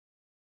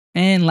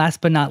And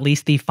last but not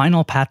least, the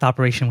final path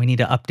operation we need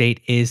to update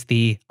is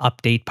the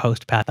update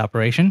post path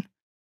operation.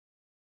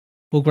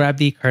 We'll grab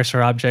the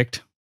cursor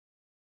object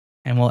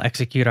and we'll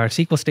execute our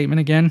SQL statement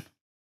again.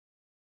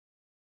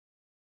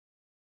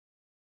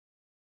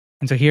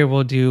 And so here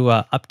we'll do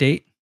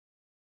update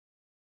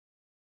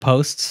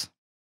posts.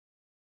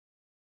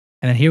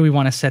 And then here we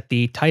want to set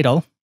the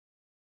title.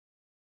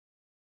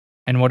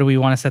 And what do we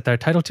want to set our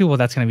title to? Well,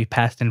 that's going to be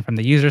passed in from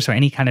the user. So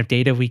any kind of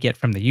data we get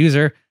from the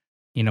user,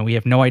 we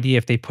have no idea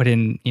if they put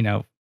in,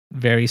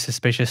 very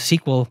suspicious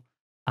SQL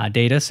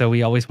data. So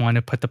we always want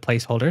to put the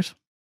placeholders.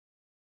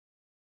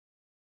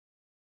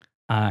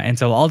 And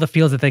so all the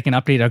fields that they can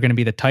update are going to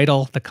be the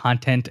title, the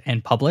content,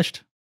 and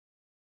published.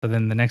 So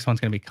then the next one's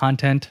going to be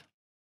content.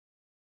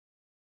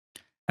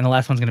 And the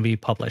last one's going to be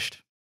published.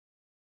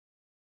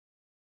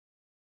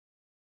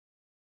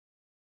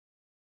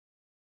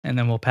 And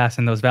then we'll pass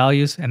in those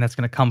values, and that's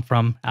going to come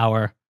from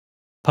our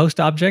post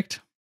object.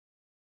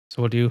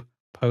 So we'll do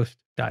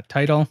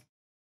post.title,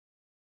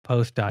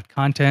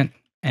 post.content,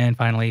 and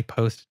finally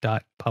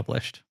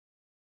post.published.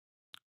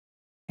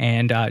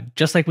 And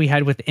just like we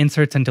had with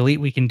inserts and delete,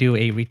 we can do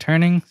a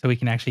returning. So we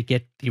can actually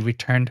get the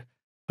returned,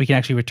 we can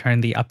actually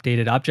return the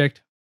updated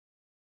object,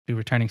 do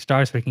returning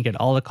star, so we can get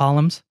all the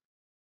columns.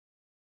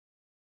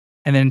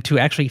 And then to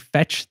actually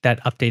fetch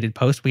that updated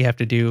post, we have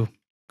to do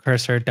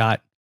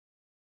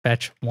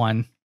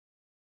cursor.fetch1.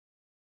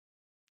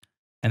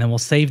 And then we'll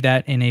save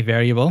that in a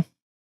variable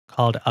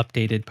called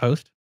updated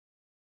post.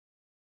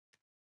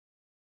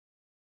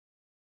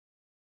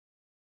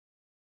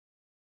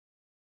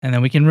 And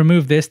then we can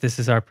remove this. This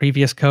is our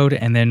previous code.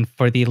 And then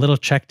for the little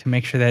check to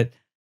make sure that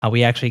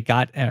we actually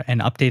got and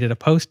updated a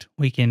post,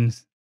 we can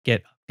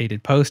get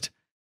updated post.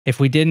 If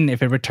we didn't,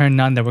 if it returned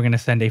none, then we're going to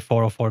send a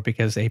 404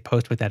 because a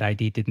post with that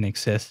ID didn't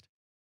exist.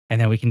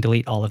 And then we can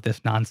delete all of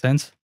this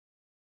nonsense.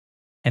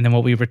 And then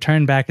what we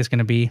return back is going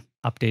to be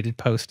updated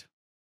post.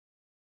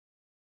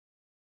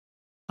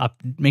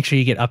 Make sure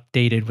you get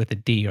updated with a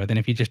D, or then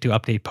if you just do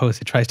update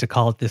post, it tries to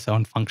call it this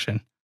own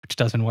function, which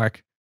doesn't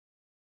work.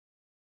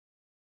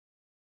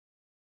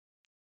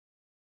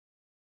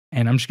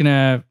 And I'm just going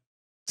to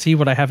see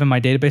what I have in my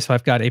database. So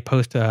I've got a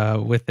post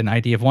with an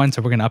ID of 1.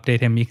 So we're going to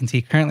update him. You can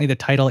see currently the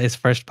title is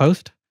first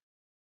post.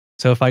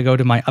 So if I go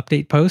to my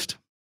update post,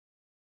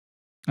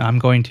 I'm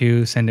going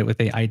to send it with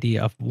the ID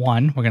of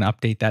 1. We're going to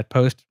update that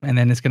post, and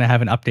then it's going to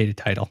have an updated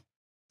title.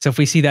 So if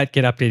we see that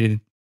get updated,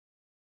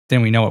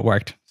 then we know it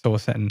worked. So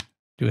we'll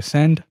do a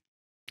send.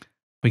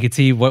 We can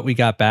see what we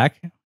got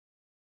back.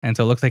 And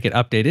so it looks like it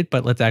updated,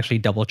 but let's actually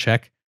double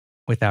check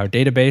with our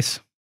database.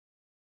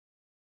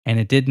 And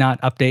it did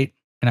not update.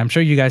 And I'm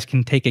sure you guys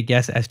can take a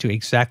guess as to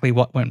exactly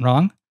what went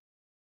wrong.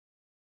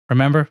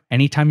 Remember,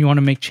 anytime you want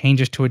to make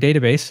changes to a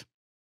database,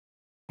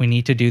 we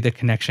need to do the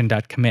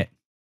connection.commit.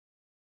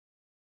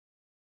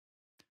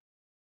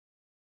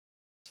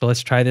 So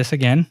let's try this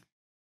again.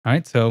 All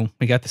right, so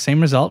we got the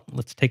same result.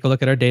 Let's take a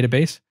look at our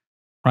database,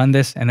 run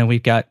this, and then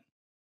we've got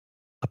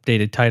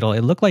updated title.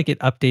 It looked like it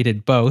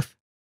updated both.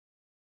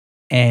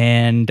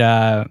 And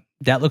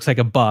that looks like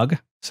a bug.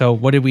 So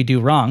what did we do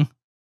wrong?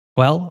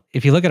 Well,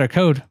 if you look at our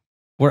code,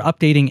 we're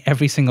updating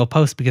every single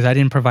post because I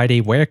didn't provide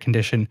a where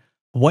condition.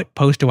 What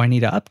post do I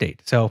need to update?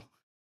 So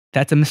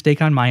that's a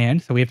mistake on my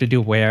end. So we have to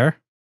do where,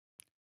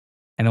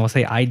 and then we'll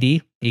say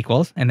ID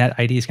equals, and that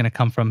ID is going to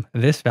come from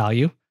this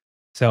value.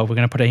 So we're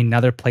going to put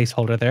another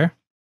placeholder there.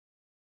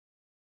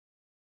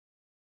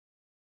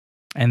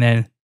 And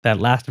then that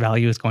last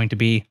value is going to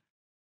be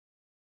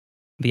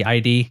the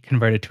ID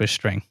converted to a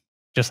string,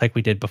 just like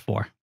we did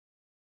before.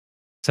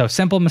 So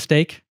simple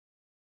mistake.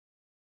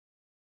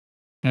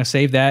 I'm going to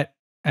save that.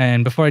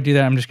 And before I do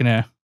that, I'm just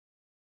going to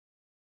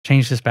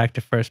change this back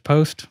to first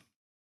post.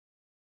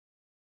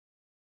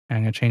 And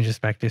I'm going to change this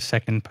back to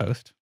second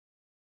post.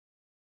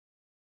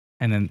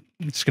 And then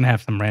it's going to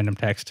have some random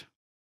text.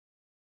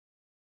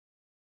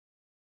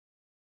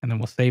 And then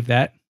we'll save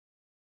that.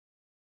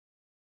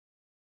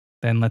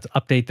 Then let's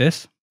update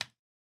this.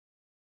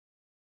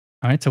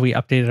 All right, so we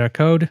updated our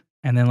code.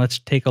 And then let's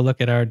take a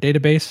look at our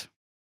database.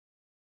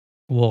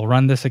 We'll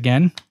run this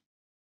again.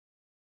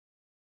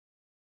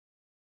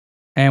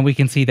 And we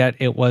can see that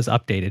it was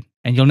updated.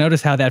 And you'll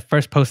notice how that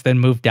first post then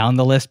moved down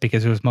the list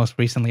because it was most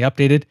recently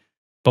updated.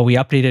 But we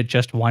updated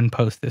just one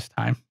post this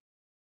time.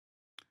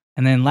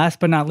 And then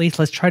last but not least,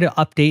 let's try to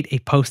update a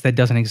post that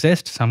doesn't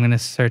exist. So I'm going to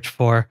search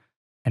for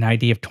an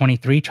ID of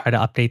 23, try to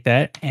update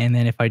that. And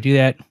then if I do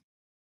that,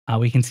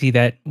 we can see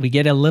that we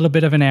get a little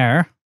bit of an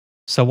error.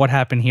 So what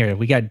happened here?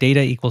 We got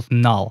data equals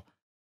null.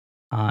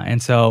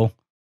 And so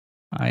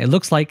it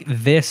looks like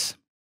this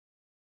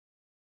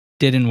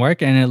didn't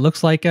work, and it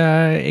looks like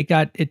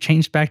it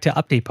changed back to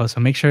update post.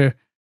 So make sure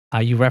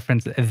you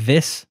reference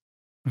this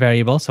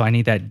variable. So I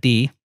need that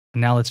D.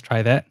 Now let's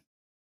try that.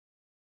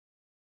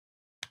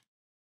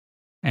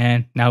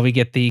 And now we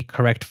get the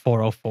correct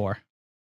 404.